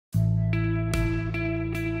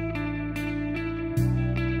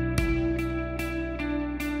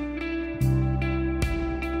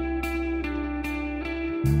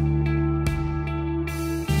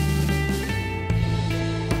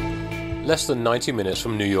Less than 90 minutes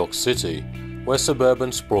from New York City, where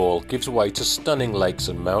suburban sprawl gives way to stunning lakes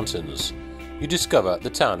and mountains, you discover the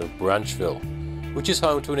town of Branchville, which is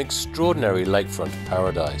home to an extraordinary lakefront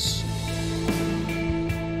paradise.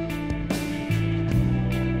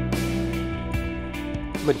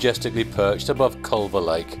 Majestically perched above Culver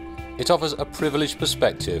Lake, it offers a privileged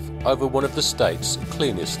perspective over one of the state's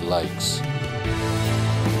cleanest lakes.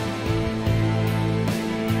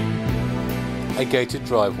 A gated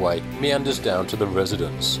driveway meanders down to the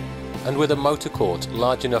residence, and with a motor court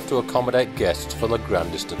large enough to accommodate guests for the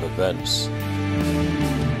grandest of events.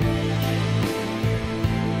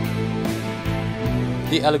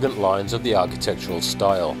 The elegant lines of the architectural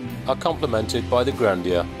style are complemented by the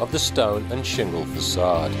grandeur of the stone and shingle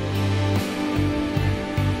facade.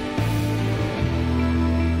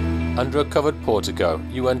 Under a covered portico,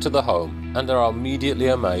 you enter the home and are immediately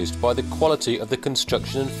amazed by the quality of the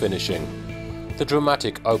construction and finishing, the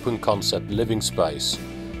dramatic open concept living space,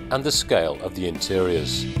 and the scale of the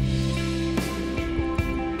interiors.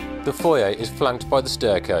 The foyer is flanked by the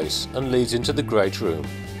staircase and leads into the great room,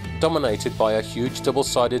 dominated by a huge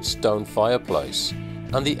double-sided stone fireplace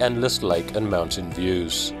and the endless lake and mountain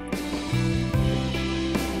views.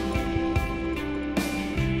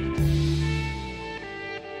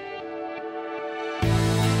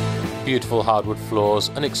 Beautiful hardwood floors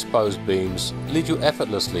and exposed beams lead you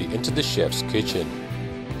effortlessly into the chef's kitchen.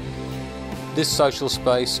 This social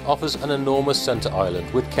space offers an enormous centre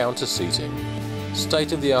island with counter seating,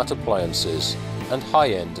 state-of-the-art appliances, and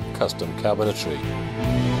high-end custom cabinetry.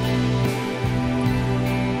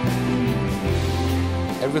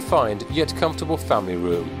 A refined yet comfortable family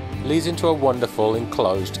room leads into a wonderful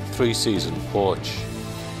enclosed three-season porch.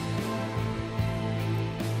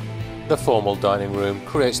 The formal dining room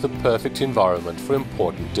creates the perfect environment for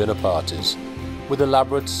important dinner parties, with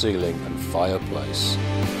elaborate ceiling and fireplace.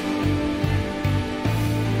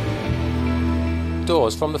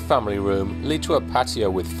 Doors from the family room lead to a patio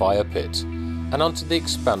with fire pit and onto the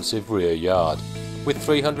expansive rear yard, with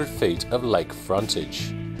 300 feet of lake frontage.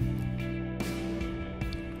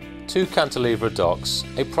 2 cantilever docks,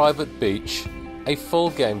 a private beach, a full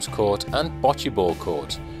games court and bocce ball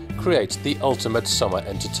court create the ultimate summer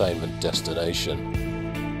entertainment destination.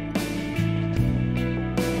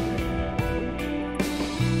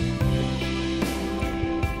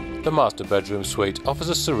 The master bedroom suite offers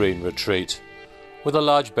a serene retreat, with a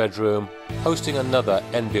large bedroom hosting another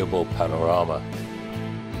enviable panorama.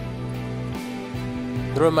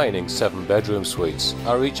 The remaining 7 bedroom suites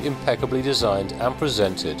are each impeccably designed and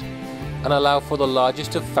presented, and allow for the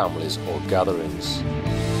largest of families or gatherings.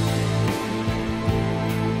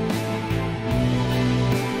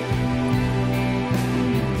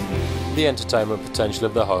 The entertainment potential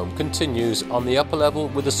of the home continues on the upper level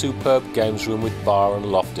with a superb games room with bar and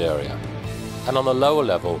loft area, and on the lower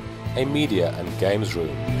level a media and games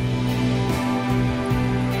room.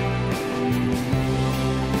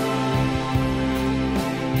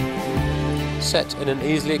 Set in an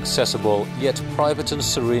easily accessible yet private and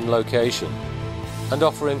serene location, and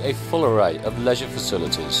offering a full array of leisure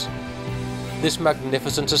facilities, this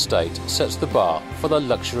magnificent estate sets the bar for the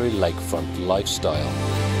luxury lakefront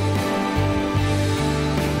lifestyle.